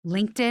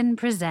LinkedIn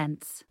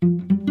presents.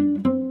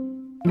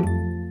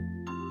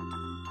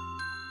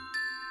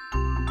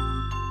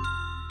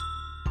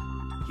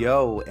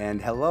 Yo,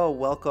 and hello,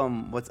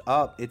 welcome, what's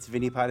up? It's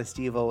Vinny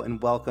Potestivo,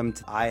 and welcome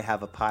to I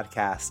Have a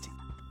Podcast.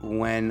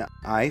 When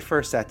I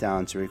first sat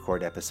down to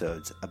record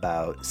episodes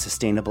about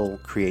sustainable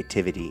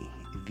creativity,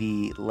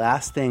 the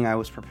last thing I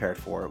was prepared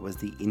for was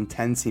the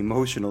intense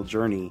emotional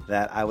journey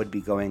that I would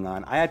be going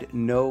on. I had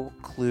no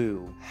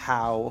clue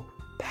how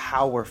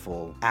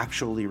powerful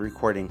actually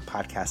recording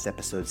podcast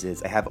episodes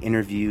is. I have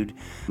interviewed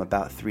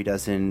about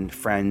 36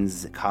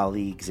 friends,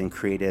 colleagues, and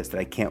creatives that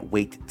I can't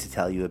wait to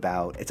tell you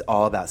about. It's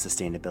all about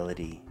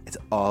sustainability. It's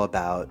all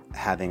about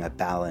having a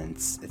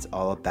balance. It's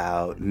all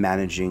about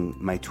managing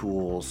my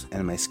tools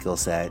and my skill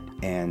set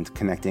and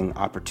connecting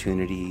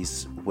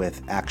opportunities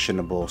with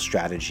actionable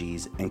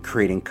strategies and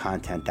creating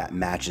content that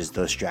matches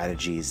those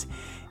strategies.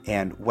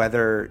 And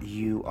whether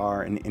you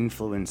are an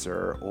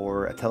influencer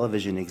or a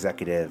television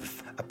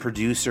executive, a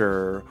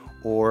producer,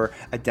 or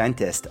a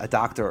dentist, a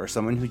doctor, or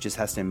someone who just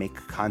has to make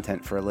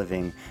content for a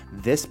living,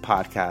 this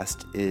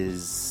podcast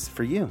is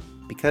for you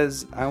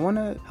because I want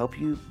to help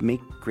you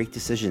make great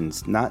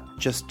decisions, not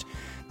just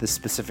the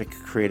specific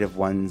creative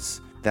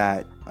ones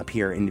that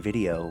appear in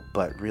video,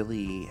 but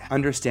really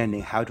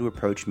understanding how to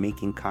approach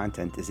making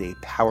content is a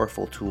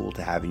powerful tool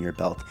to have in your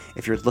belt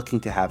if you're looking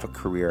to have a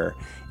career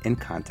in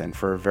content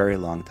for a very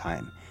long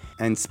time.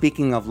 And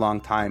speaking of long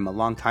time, a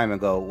long time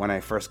ago when I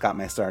first got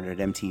my start at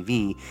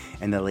MTV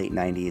in the late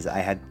 90s, I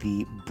had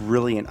the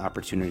brilliant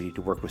opportunity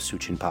to work with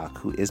Suchin Pak,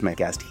 who is my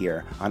guest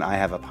here on I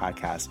Have a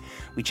Podcast.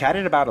 We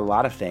chatted about a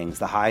lot of things,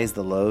 the highs,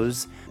 the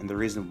lows, and the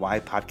reason why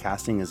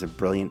podcasting is a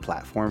brilliant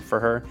platform for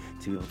her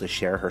to be able to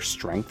share her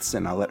strengths,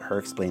 and I'll let her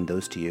explain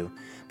those to you.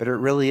 But it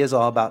really is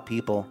all about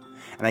people,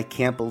 and I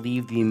can't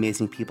believe the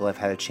amazing people I've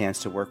had a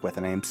chance to work with,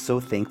 and I am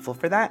so thankful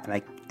for that, and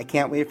I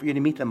can't wait for you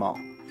to meet them all.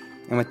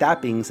 And with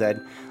that being said,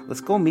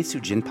 let's go meet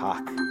Suchin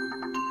Pak.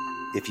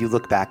 If you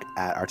look back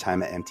at our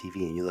time at MTV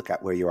and you look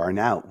at where you are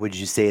now, would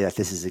you say that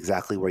this is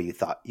exactly where you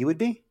thought you would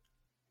be?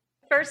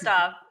 First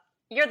off,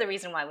 you're the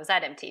reason why I was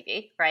at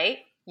MTV, right?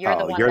 You're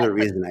the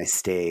reason I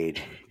stayed.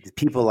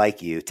 People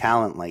like you,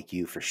 talent like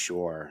you for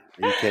sure.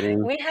 Are you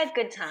kidding? We had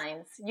good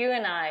times. You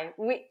and I.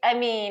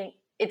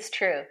 It's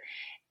true.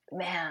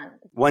 Man.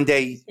 One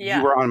day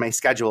you were on my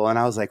schedule and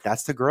I was like,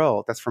 that's the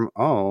girl. That's from,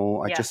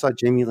 I just saw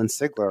Jamie Lynn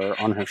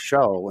Sigler on her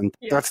show. And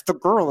that's the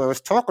girl I was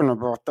talking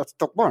about. That's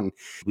the one.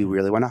 We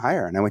really want to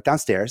hire her. And I went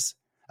downstairs.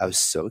 I was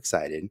so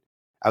excited.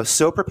 I was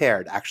so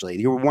prepared, actually.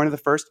 You were one of the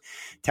first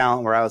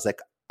talent where I was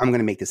like, I'm going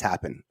to make this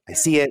happen. I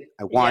see it.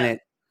 I want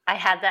it. I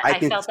had that. I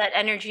felt that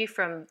energy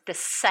from the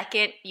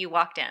second you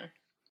walked in.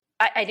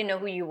 I didn't know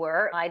who you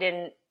were. I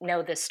didn't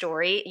know the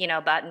story,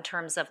 about in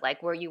terms of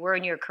like where you were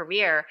in your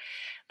career.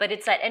 But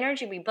it's that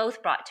energy we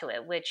both brought to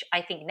it, which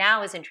I think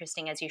now is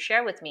interesting as you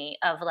share with me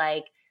of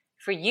like,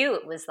 for you,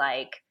 it was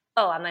like,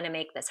 I'm going to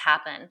make this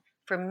happen.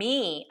 For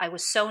me, I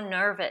was so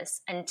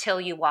nervous until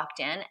you walked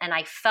in and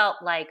I felt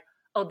like,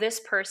 this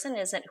person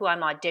isn't who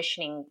I'm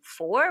auditioning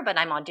for, but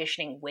I'm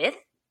auditioning with.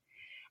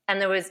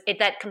 And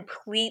that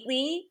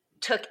completely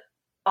took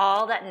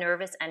all that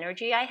nervous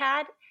energy I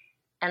had.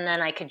 And then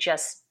I could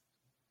just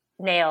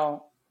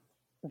nail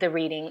the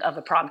reading of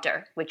a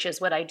prompter, which is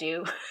what I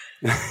do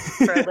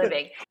for a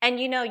living. And,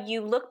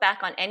 you look back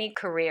on any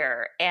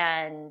career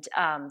and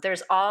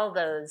there's all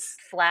those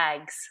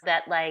flags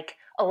that like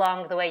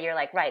along the way, you're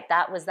like, right,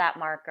 that was that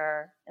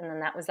marker. And then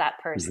that was that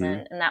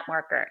person and that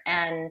marker.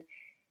 And,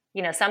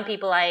 some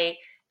people I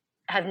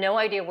have no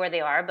idea where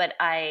they are, but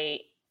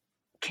I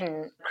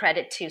can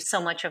credit to so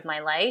much of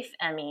my life.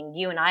 I mean,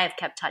 you and I have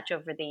kept touch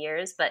over the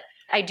years, but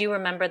I do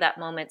remember that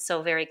moment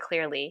so very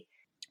clearly.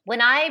 When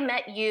I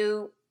met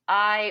you,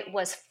 I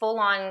was full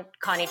on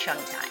Connie Chung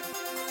time.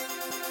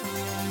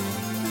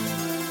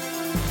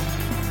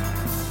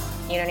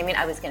 You know what I mean?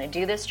 I was going to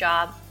do this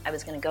job. I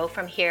was going to go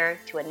from here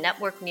to a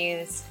network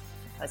news.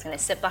 I was going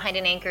to sit behind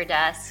an anchor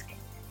desk.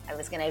 I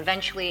was going to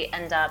eventually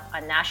end up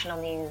on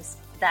national news.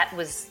 That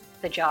was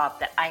the job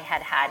that I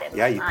had in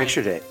my mind. You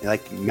pictured it,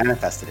 like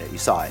manifested it. You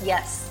saw it.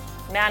 Yes,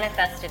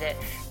 manifested it.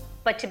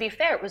 But to be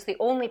fair, it was the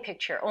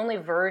only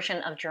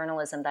version of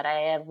journalism that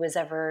I was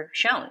ever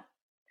shown.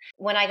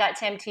 When I got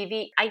to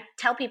MTV, I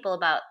tell people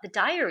about the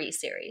Diary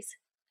series.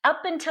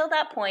 Up until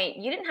that point,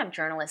 you didn't have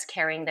journalists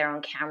carrying their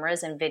own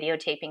cameras and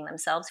videotaping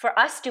themselves. For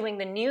us, doing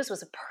the news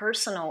was a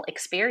personal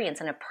experience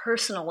and a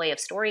personal way of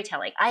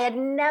storytelling. I had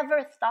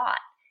never thought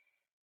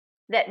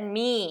that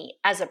me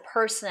as a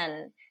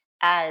person,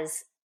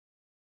 as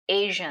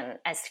Asian,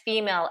 as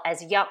female,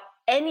 as young,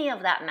 any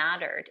of that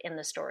mattered in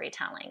the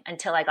storytelling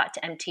until I got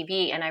to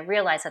MTV. And I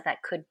realized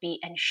that could be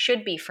and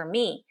should be, for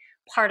me,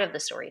 part of the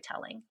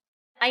storytelling.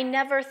 I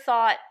never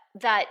thought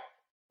that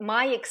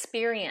my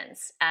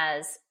experience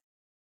as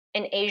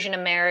an Asian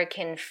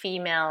American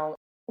female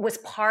was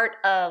part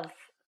of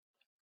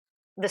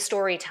the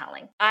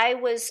storytelling. I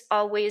was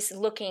always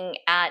looking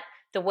at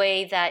the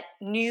way that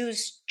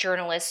news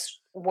journalists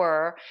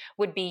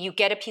would be, you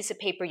get a piece of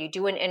paper, you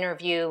do an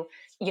interview,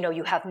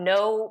 you have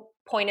no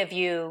point of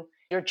view,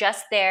 You're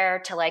just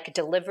there to like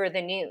deliver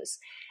the news.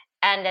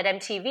 And at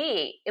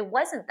MTV, it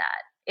wasn't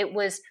that. It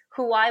was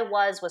who I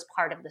was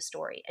part of the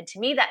story. And to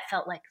me, that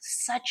felt like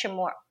such a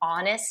more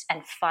honest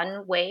and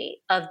fun way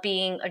of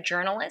being a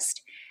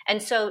journalist.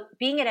 And so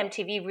being at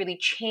MTV really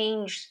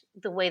changed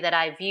the way that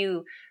I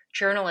view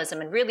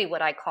journalism and really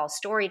what I call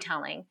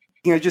storytelling.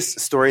 Just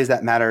stories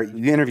that matter.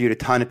 You interviewed a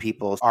ton of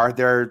people. Are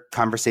there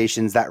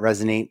conversations that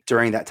resonate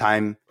during that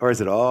time, or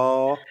is it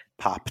all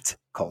popped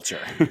culture?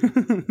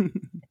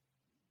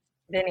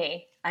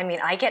 Vinny, I mean,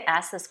 I get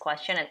asked this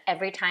question, and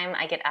every time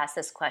I get asked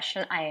this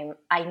question,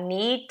 I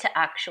need to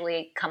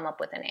actually come up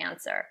with an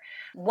answer.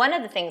 One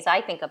of the things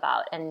I think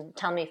about, and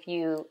tell me if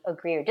you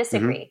agree or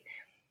disagree,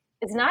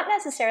 is not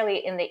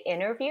necessarily in the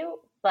interview,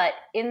 but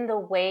in the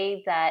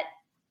way that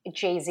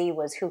Jay-Z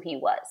was who he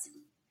was.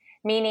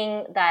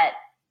 Meaning that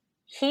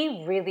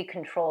he really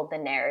controlled the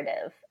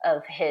narrative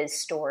of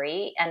his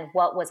story and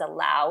what was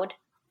allowed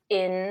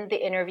in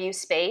the interview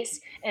space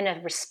in a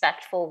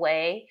respectful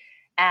way.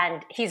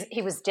 And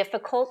he was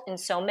difficult in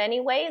so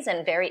many ways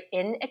and very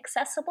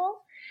inaccessible.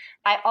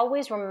 I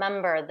always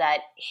remember that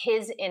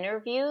his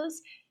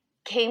interviews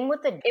came with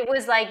it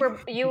was like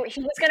he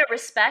was going to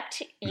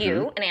respect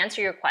you and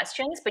answer your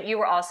questions, but you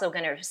were also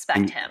going to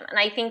respect him. And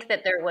I think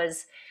that there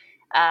was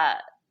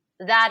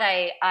that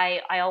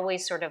I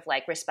always sort of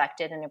like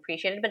respected and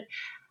appreciated. But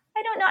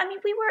I don't know. I mean,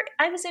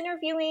 I was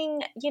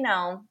interviewing,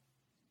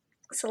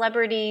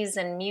 celebrities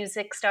and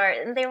music stars,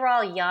 and they were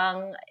all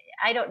young.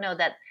 I don't know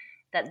that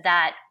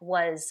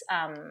was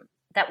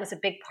a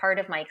big part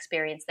of my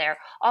experience there.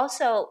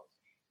 Also,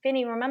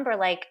 Vinny, remember,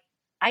 like,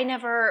 I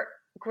never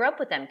grew up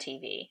with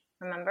MTV,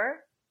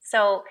 remember?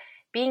 So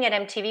being at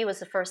MTV was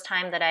the first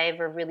time that I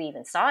ever really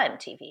even saw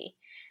MTV.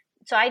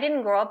 So I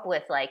didn't grow up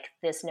with like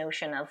this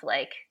notion of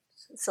like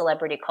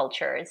celebrity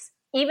cultures,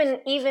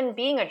 even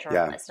being a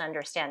journalist and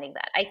understanding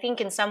that. I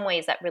think in some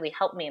ways that really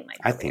helped me in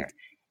my career.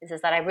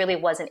 Is that I really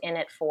wasn't in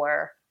it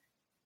for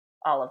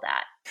all of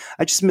that.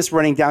 I just miss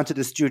running down to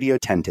the studio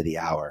 10 to the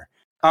hour.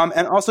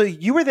 And also,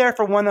 you were there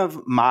for one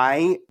of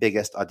my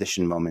biggest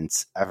audition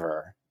moments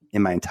ever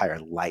in my entire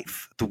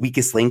life. The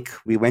Weakest Link.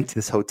 We went to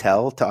this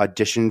hotel to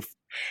audition. And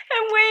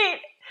wait,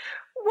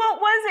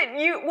 what was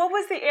it? What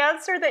was the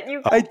answer that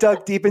you got? I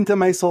dug deep into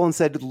my soul and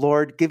said,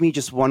 Lord, give me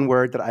just one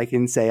word that I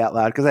can say out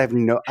loud, because I have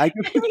no... And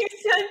you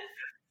said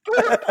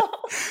purple.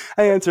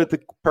 I answered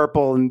the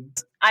purple, and...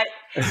 I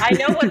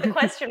know what the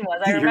question was.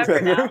 I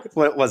remember now.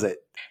 What was it?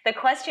 The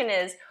question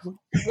is,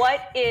 what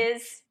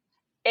is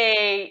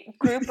a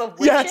group of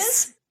witches?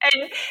 Yes.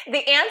 And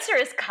the answer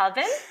is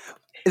coven.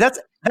 That's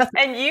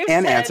and you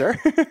an said, answer.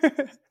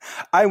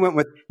 I went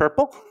with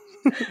purple.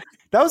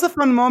 That was a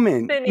fun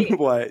moment. Vinny,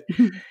 what?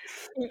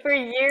 For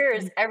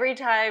years, every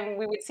time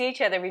we would see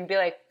each other, we'd be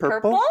like,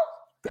 purple?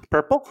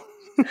 Purple?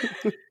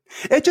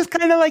 It just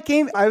kind of like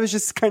came. I was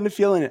just kind of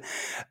feeling it.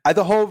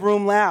 The whole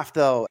room laughed,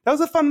 though. That was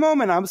a fun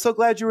moment. I'm so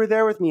glad you were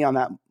there with me on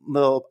that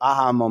little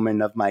aha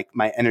moment of my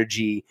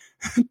energy.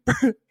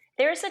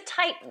 There is,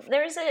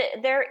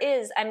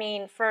 I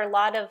mean, for a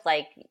lot of,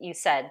 like you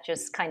said,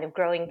 just kind of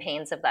growing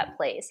pains of that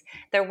place,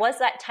 there was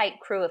that tight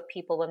crew of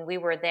people when we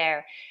were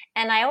there.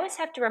 And I always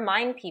have to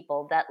remind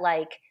people that,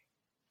 like,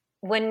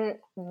 when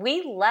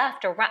we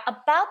left, around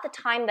about the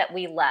time that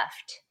we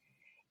left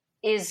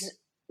is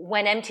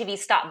when MTV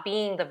stopped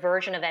being the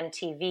version of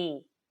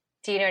MTV.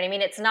 Do you know what I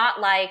mean? It's not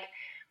like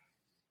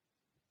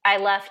I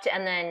left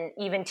and then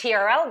even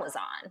TRL was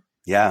on.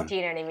 Yeah. Do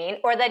you know what I mean?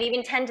 Or that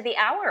even 10 to the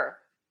hour.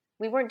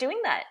 We weren't doing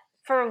that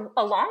for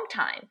a long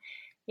time.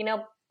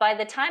 By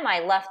the time I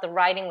left, the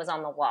writing was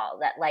on the wall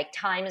that like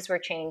times were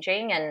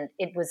changing and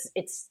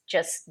it's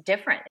just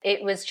different.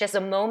 It was just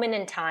a moment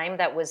in time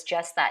that was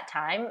just that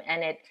time.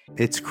 And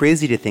it's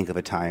crazy to think of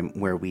a time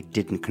where we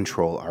didn't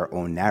control our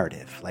own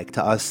narrative. Like,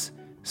 to us,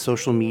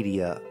 social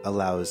media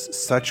allows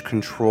such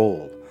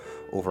control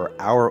over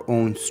our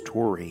own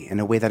story in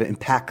a way that it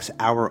impacts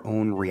our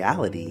own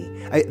reality.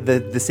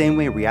 The same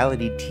way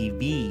reality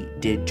TV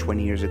did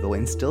 20 years ago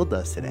and still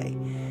does today.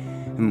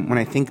 And when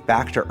I think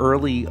back to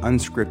early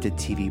unscripted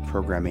TV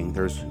programming,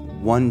 there's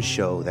one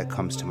show that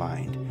comes to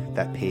mind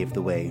that paved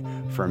the way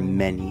for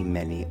many,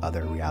 many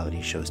other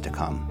reality shows to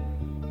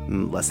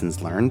come.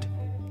 Lessons learned.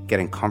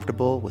 Getting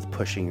comfortable with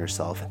pushing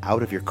yourself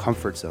out of your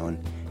comfort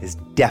zone is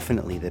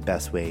definitely the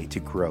best way to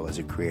grow as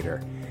a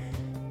creator.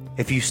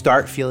 If you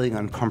start feeling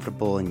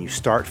uncomfortable and you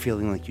start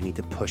feeling like you need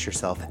to push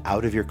yourself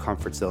out of your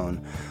comfort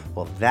zone,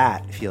 well,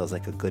 that feels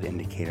like a good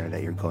indicator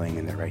that you're going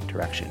in the right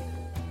direction.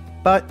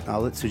 But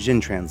I'll let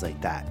Sujin translate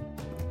that.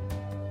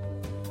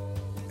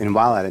 And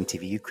while at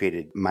MTV, you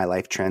created My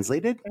Life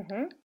Translated.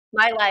 Mm-hmm.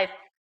 My Life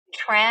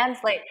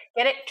Translate.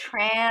 Get it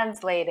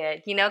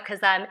translated, because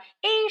I'm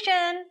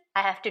Asian.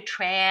 I have to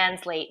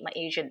translate my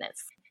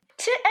Asianness.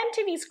 To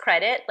MTV's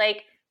credit,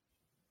 like,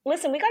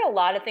 listen, we got a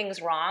lot of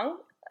things wrong.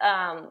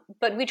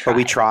 But we tried. But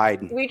we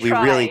tried. We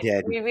really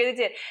did. We really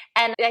did.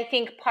 And I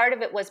think part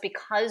of it was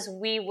because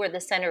we were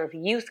the center of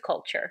youth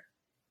culture.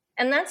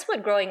 And that's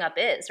what growing up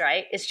is,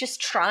 right? It's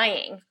just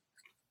trying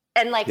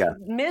and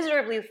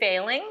miserably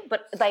failing.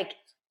 But like,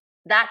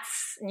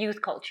 that's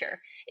youth culture.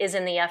 is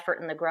in the effort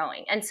and the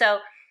growing. And so,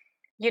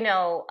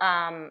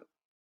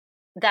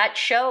 that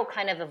show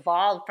kind of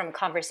evolved from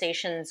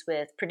conversations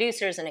with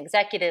producers and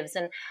executives.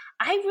 And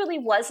I really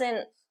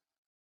wasn't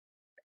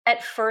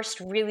at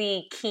first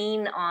really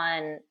keen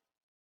on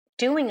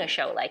doing a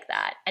show like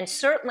that, and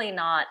certainly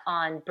not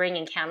on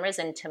bringing cameras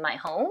into my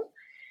home.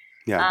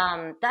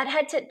 Yeah.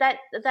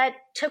 That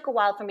took a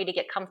while for me to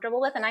get comfortable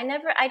with. And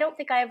I don't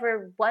think I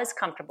ever was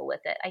comfortable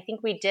with it. I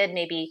think we did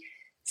maybe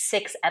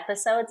 6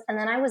 episodes and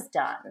then I was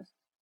done.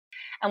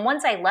 And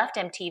once I left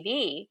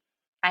MTV,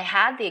 I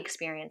had the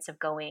experience of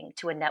going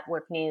to a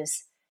network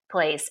news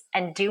place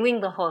and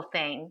doing the whole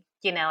thing.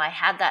 I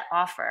had that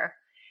offer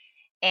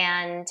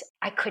and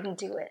I couldn't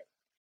do it.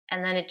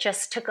 And then it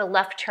just took a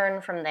left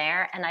turn from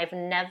there. And I've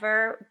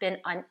never been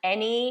on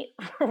any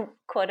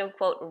quote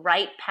unquote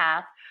right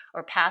path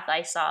or path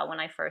I saw when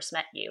I first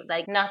met you.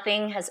 Like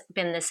nothing has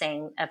been the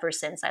same ever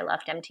since I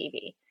left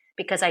MTV,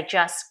 because I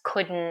just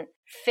couldn't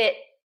fit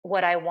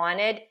what I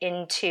wanted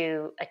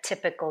into a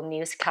typical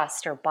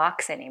newscaster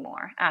box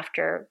anymore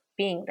after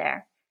being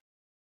there.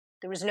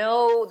 There was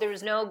no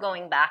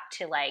going back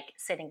to like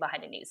sitting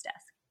behind a news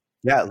desk.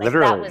 Yeah, like,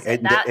 literally.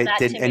 It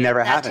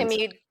never happened. To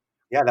me,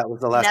 yeah, that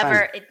was the last time.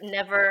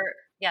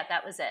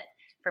 That was it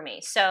for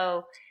me.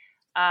 So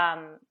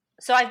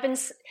I've been,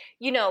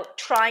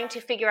 trying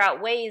to figure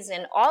out ways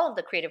in all of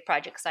the creative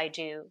projects I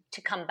do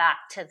to come back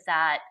to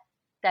that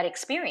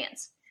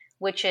experience,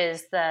 which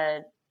is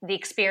the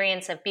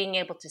experience of being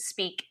able to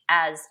speak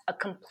as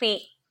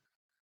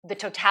the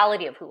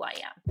totality of who I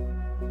am.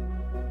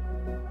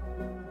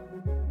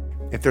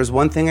 If there's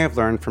one thing I've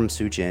learned from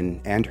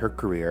Soojin and her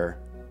career,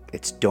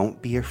 it's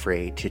don't be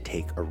afraid to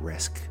take a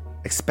risk.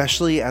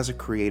 Especially as a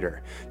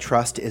creator,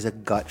 trust is a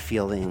gut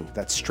feeling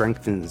that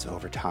strengthens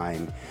over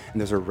time. And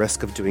there's a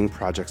risk of doing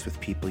projects with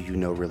people you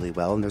know really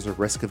well, and there's a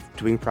risk of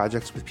doing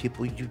projects with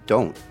people you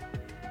don't.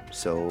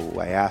 So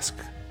I ask,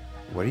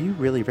 what are you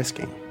really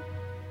risking?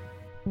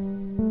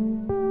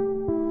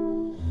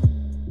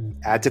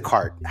 Add to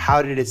Cart.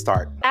 How did it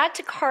start? Add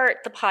to Cart,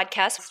 the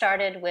podcast,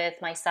 started with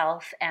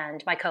myself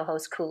and my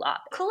co-host Kulap.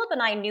 Kulap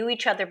and I knew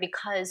each other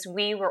because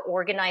we were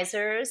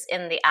organizers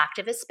in the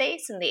activist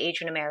space, in the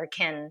Asian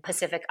American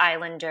Pacific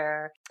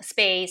Islander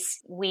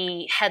space.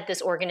 We had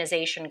this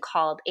organization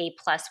called A+,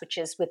 which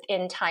is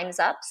within Time's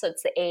Up. So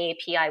it's the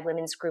AAPI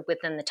women's group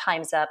within the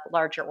Time's Up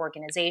larger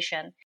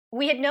organization.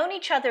 We had known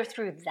each other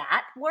through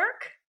that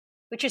work,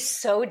 which is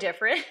so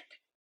different,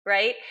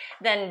 right,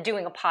 than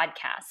doing a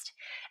podcast.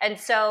 And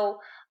so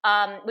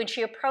when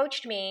she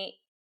approached me,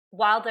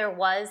 while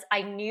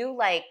I knew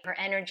like her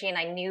energy and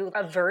I knew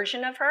a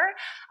version of her,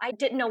 I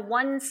didn't know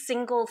one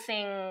single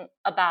thing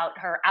about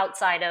her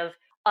outside of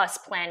us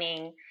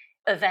planning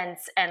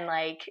events and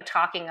like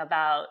talking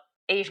about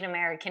Asian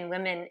American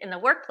women in the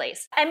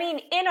workplace. I mean,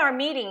 in our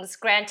meetings,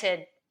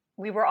 granted,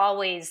 we were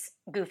always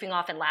goofing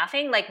off and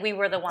laughing. Like we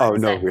were the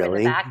ones that were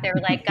in the back. They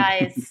were like,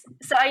 guys.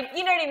 So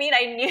you know what I mean?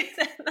 I knew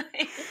them.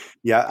 Like,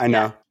 yeah, I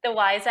know. The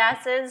wise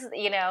asses,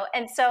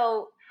 And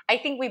so I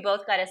think we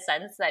both got a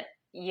sense that,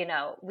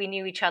 we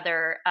knew each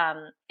other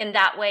in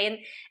that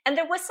way. And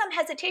there was some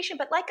hesitation.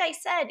 But like I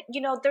said,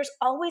 there's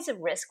always a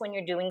risk when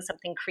you're doing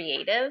something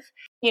creative,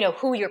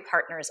 who your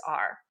partners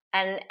are.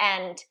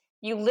 And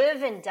you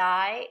live and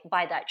die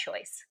by that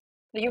choice.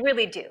 You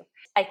really do.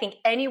 I think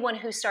anyone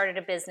who started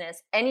a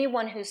business,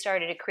 anyone who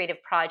started a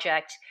creative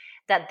project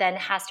that then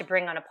has to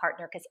bring on a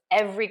partner, because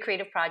every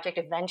creative project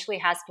eventually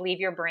has to leave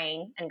your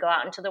brain and go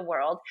out into the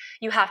world,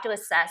 you have to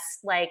assess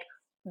like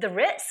the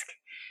risk.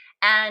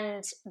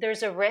 And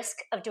there's a risk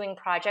of doing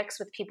projects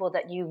with people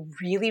that you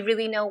really,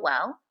 really know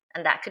well,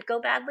 and that could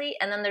go badly.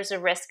 And then there's a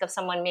risk of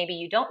someone maybe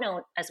you don't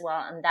know as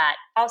well, and that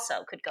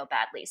also could go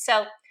badly.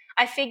 So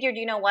I figured,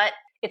 you know what?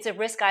 It's a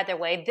risk either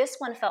way. This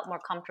one felt more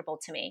comfortable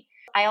to me.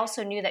 I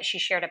also knew that she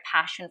shared a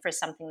passion for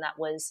something that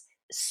was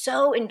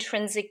so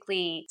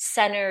intrinsically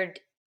centered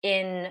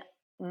in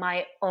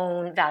my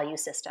own value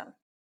system.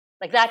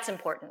 Like that's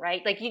important,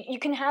 right? Like you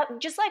can have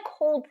just like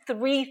hold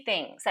 3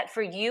 things that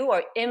for you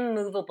are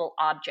immovable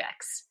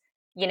objects,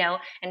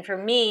 And for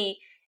me,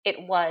 it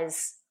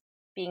was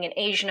being an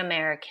Asian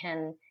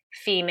American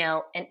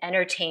female in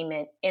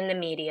entertainment, in the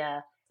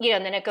media,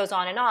 and then it goes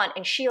on.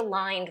 And she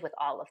aligned with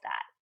all of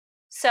that.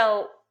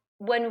 So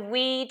when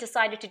we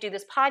decided to do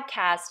this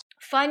podcast,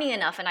 funny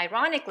enough and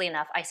ironically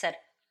enough, I said,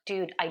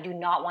 dude, I do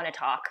not want to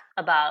talk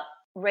about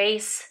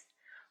race,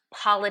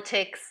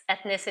 politics,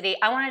 ethnicity.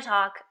 I want to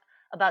talk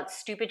about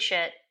stupid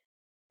shit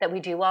that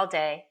we do all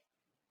day,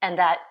 and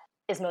that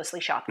is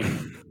mostly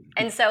shopping.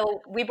 And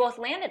so we both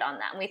landed on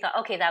that, and we thought,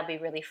 okay, that would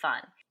be really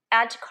fun.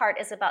 Add to Cart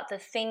is about the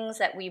things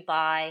that we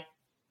buy,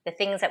 the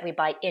things that we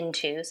buy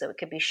into, so it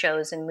could be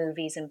shows and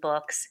movies and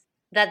books,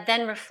 that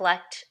then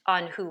reflect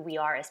on who we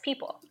are as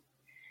people.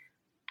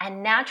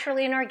 And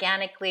naturally and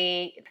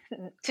organically,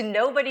 to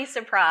nobody's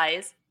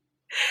surprise,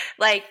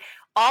 like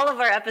all of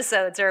our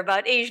episodes are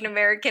about Asian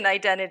American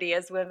identity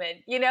as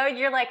women.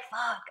 You're like,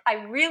 fuck,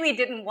 I really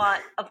didn't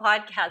want a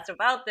podcast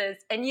about this.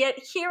 And yet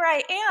here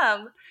I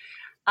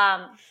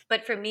am.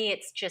 But for me,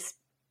 it's just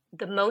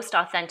the most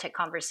authentic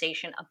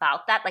conversation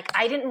about that. Like,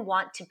 I didn't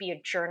want to be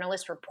a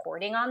journalist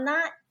reporting on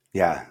that.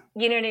 Yeah.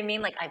 You know what I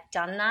mean? Like, I've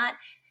done that.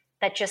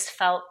 That just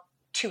felt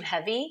too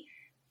heavy.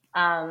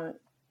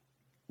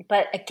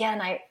 But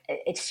again,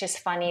 it's just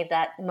funny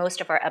that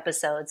most of our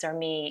episodes are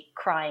me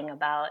crying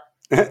about,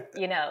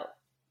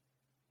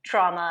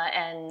 trauma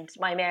and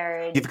my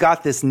marriage. You've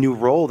got this new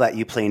role that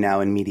you play now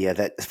in media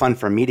that's fun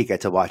for me to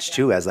get to watch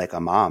too, as like a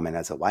mom and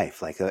as a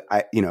wife. Like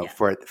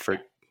for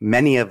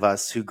many of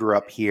us who grew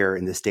up here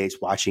in the States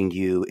watching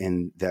you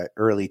in the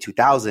early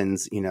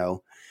 2000s,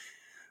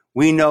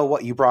 we know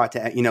what you brought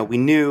to, we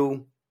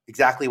knew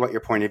exactly what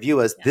your point of view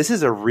was. Yeah. This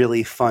is a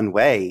really fun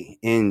way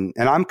and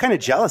I'm kind of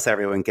jealous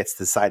everyone gets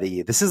this side of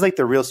you. This is like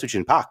the real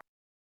Suchin Pak.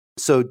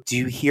 So do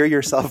you hear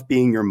yourself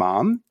being your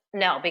mom?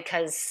 No,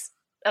 because,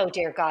 oh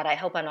dear God, I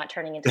hope I'm not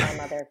turning into my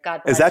mother.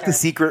 God bless Is that her. the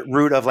secret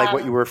root of like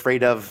what you were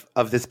afraid of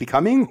this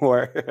becoming,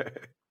 or?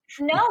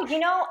 No,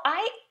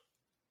 I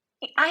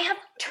have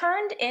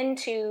turned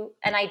into,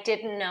 and I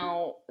didn't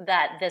know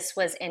that this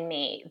was in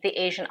me, the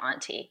Asian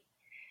auntie.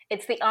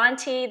 It's the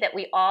auntie that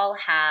we all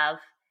have,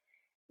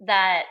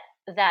 that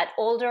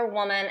older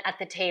woman at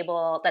the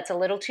table that's a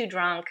little too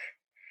drunk,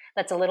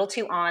 that's a little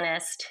too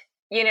honest,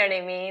 you know what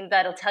I mean?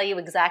 That'll tell you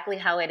exactly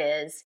how it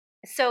is.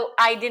 So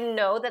I didn't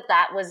know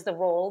that was the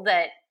role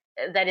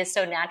that is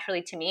so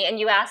naturally to me. And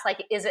you asked,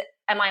 like,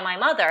 am I my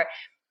mother?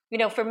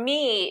 For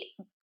me,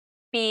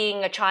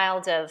 being a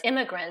child of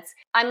immigrants,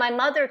 I'm my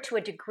mother to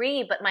a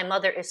degree, but my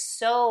mother is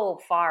so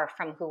far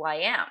from who I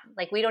am.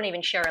 Like, we don't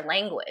even share a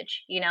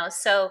language,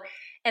 So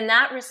in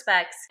that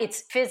respect,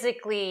 it's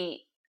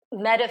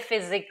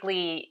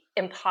metaphysically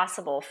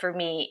impossible for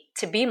me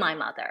to be my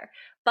mother.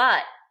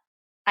 But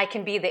I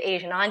can be the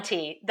Asian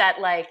auntie that,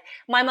 like,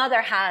 my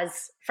mother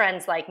has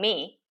friends like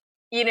me,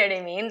 you know what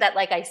I mean? That,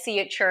 like, I see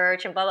at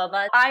church and blah, blah,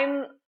 blah.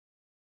 I'm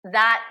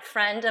that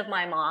friend of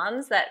my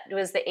mom's that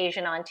was the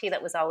Asian auntie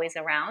that was always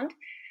around.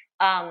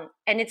 And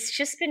it's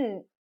just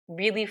been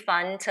really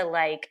fun to,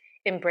 like,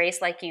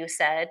 embrace, like you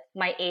said,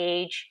 my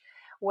age,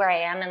 where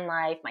I am in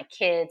life, my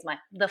kids,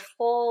 the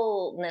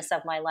fullness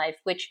of my life,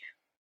 which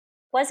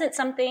wasn't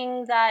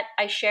something that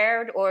I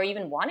shared or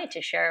even wanted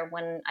to share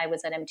when I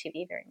was at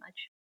MTV very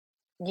much.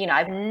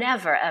 I've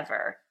never,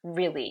 ever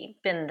really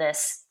been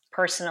this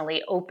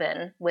personally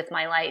open with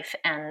my life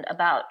and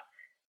about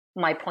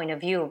my point of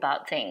view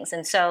about things.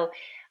 And so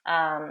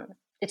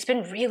it's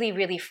been really,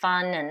 really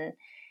fun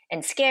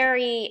and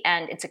scary,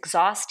 and it's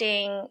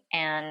exhausting.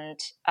 And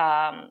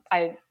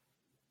I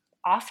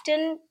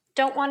often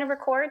don't want to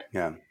record.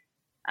 Yeah.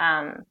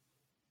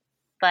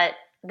 But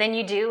then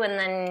you do, and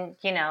then,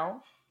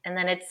 and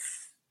then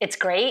it's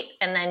great.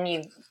 And then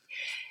you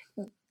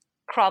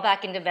crawl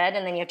back into bed,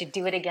 and then you have to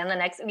do it again the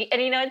next. And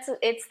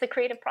it's the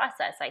creative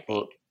process, I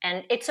think,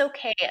 and it's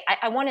okay.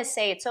 I want to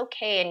say it's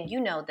okay, and you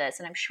know this,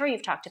 and I'm sure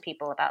you've talked to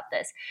people about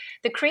this.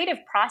 The creative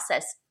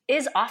process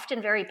is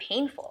often very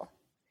painful,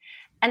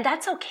 and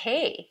that's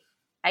okay.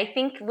 I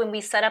think when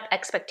we set up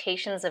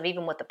expectations of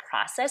even what the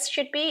process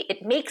should be,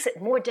 it makes it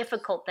more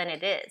difficult than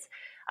it is.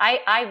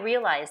 I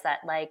realize that,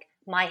 like,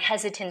 my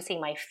hesitancy,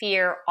 my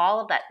fear, all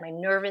of that, my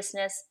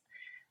nervousness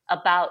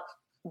about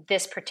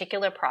this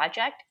particular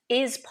project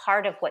is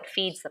part of what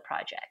feeds the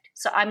project.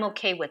 So I'm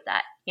okay with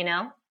that,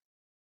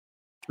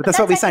 But that's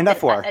what we signed up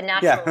for. A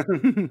natural,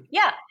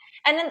 yeah.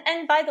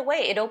 And by the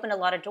way, it opened a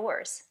lot of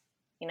doors.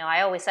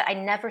 I always said, I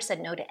never said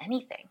no to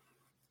anything.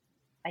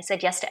 I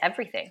said yes to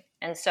everything.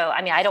 And so,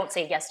 I don't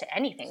say yes to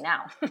anything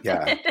now.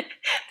 Yeah.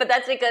 But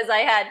that's because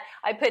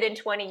I put in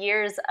 20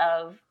 years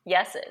of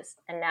yeses.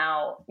 And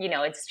now,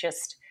 it's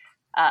just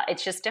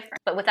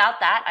different. But without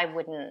that, I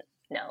wouldn't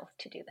know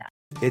to do that.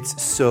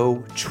 It's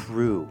so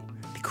true.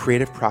 The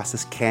creative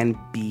process can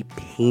be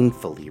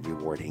painfully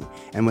rewarding.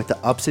 And with the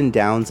ups and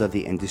downs of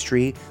the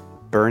industry,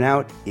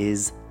 burnout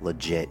is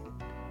legit.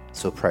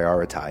 So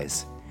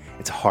prioritize.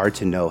 It's hard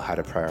to know how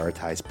to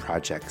prioritize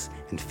projects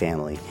and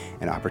family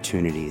and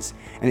opportunities,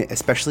 and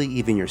especially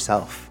even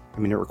yourself.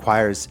 It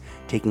requires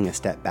taking a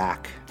step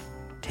back,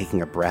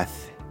 taking a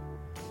breath,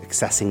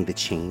 accessing the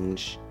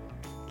change.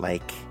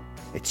 Like,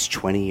 it's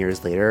 20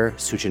 years later,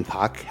 Suchin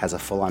Pak has a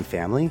full-on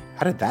family.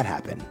 How did that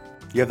happen?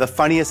 You have the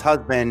funniest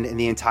husband in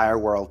the entire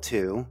world,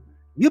 too.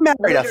 You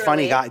married a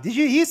funny guy. Did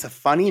you? He's a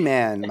funny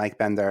man, Mike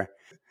Bender.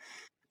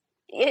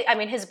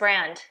 His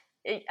brand.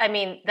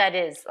 That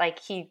is, like,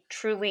 he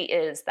truly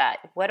is that.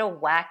 What a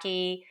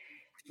wacky...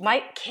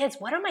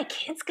 what are my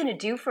kids going to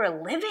do for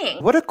a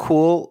living? What a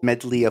cool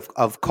medley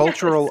of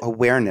cultural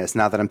awareness,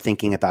 now that I'm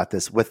thinking about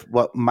this, with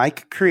what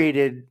Mike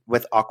created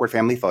with Awkward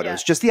Family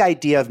Photos. Yeah. Just the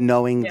idea of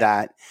knowing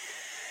that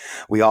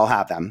we all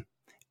have them.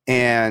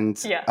 And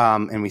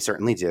we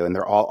certainly do, and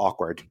they're all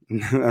awkward.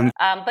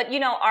 But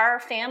our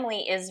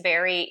family is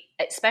very,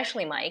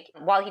 especially Mike,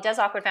 while he does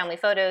Awkward Family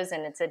Photos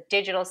and it's a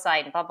digital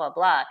site and blah, blah,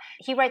 blah,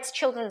 he writes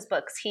children's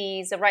books.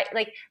 He's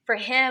for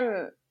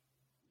him,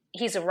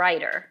 he's a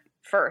writer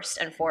first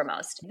and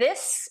foremost.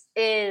 This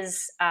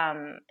is,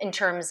 in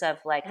terms of,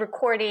 like,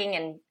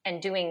 recording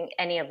and doing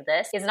any of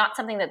this, is not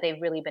something that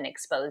they've really been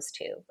exposed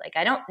to. Like,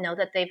 I don't know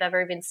that they've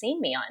ever even seen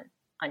me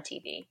on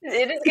TV.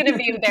 It is going to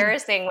be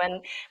embarrassing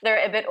when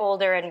they're a bit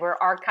older and we're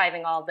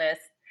archiving all this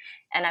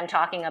and I'm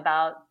talking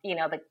about,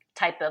 the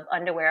type of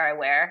underwear I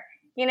wear.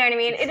 You know what I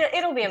mean?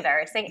 It'll be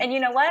embarrassing. And you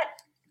know what?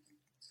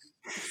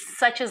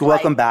 Such as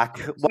welcome back.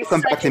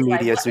 Welcome back to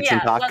Media Switch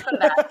and Talk. Welcome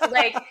back.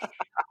 Like,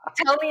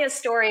 tell me a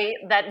story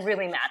that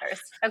really matters.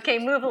 Okay,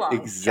 move along.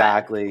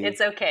 Exactly. It's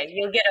okay.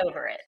 You'll get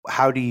over it.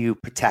 How do you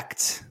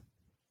protect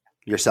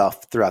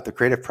yourself throughout the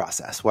creative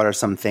process? What are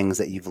some things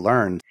that you've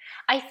learned?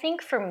 I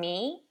think for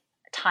me,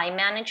 time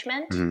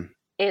management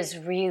is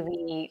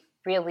really,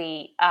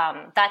 really,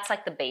 that's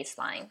like the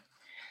baseline.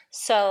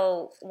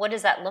 So what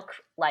does that look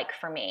like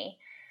for me?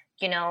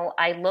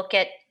 I look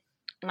at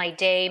my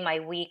day, my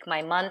week,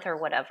 my month, or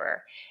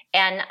whatever,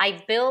 and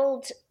I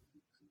build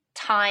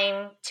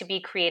time to be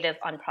creative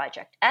on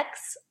project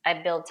X.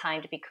 I build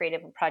time to be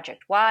creative on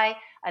project Y.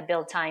 I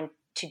build time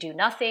to do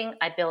nothing.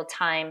 I build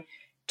time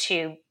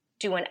to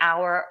do an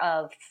hour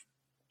of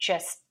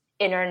just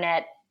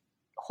internet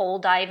hole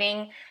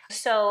diving.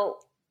 So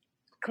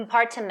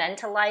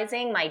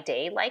compartmentalizing my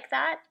day like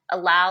that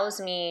allows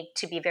me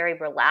to be very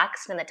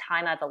relaxed in the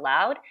time I've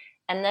allowed.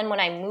 And then when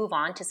I move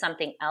on to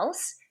something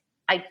else,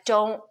 I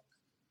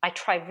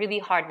try really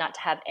hard not to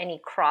have any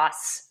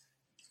cross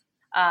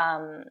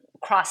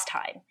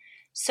time.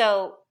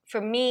 So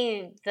for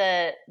me,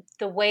 the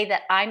way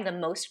that I'm the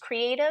most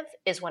creative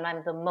is when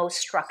I'm the most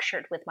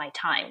structured with my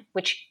time,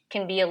 which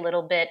can be a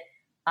little bit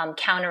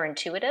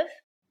counterintuitive.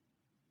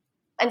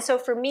 And so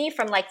for me,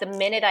 from like the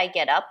minute I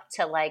get up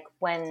to like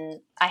when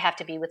I have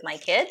to be with my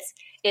kids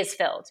is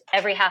filled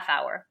every half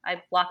hour.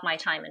 I block my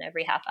time in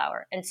every half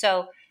hour. And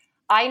so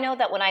I know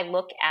that when I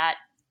look at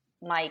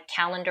my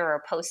calendar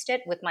or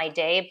Post-it with my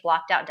day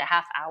blocked out into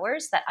half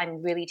hours, that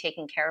I'm really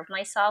taking care of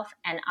myself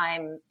and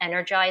I'm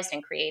energized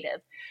and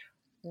creative.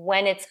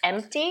 When it's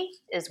empty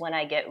is when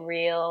I get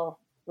real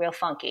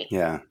funky.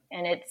 Yeah.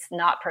 And it's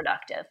not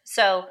productive.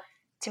 So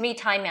to me,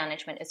 time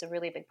management is a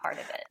really big part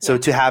of it. So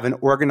to have an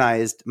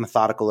organized,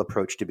 methodical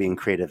approach to being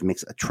creative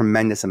makes a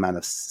tremendous amount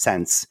of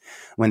sense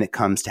when it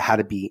comes to how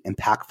to be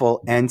impactful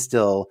and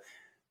still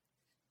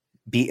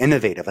be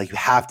innovative. Like you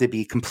have to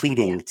be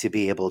completing to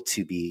be able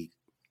to be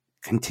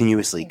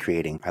continuously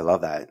creating. I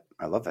love that.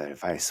 I love that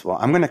advice. Well,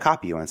 I'm going to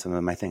copy you on some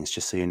of my things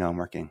just so you know I'm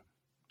working.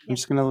 I'm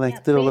just going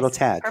to do a little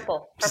tag.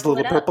 Just a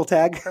little purple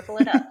tag. Purple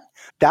it up.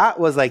 That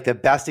was like the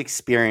best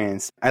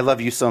experience. I love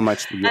you so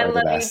much. You are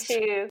the best. I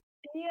love you too.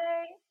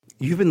 Yay.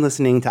 You've been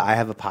listening to I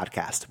Have a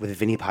Podcast with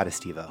Vinny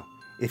Potestivo.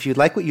 If you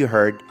like what you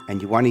heard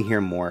and you want to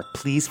hear more,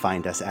 please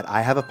find us at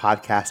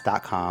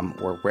ihaveapodcast.com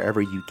or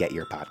wherever you get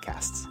your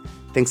podcasts.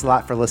 Thanks a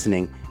lot for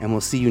listening, and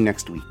we'll see you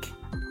next week.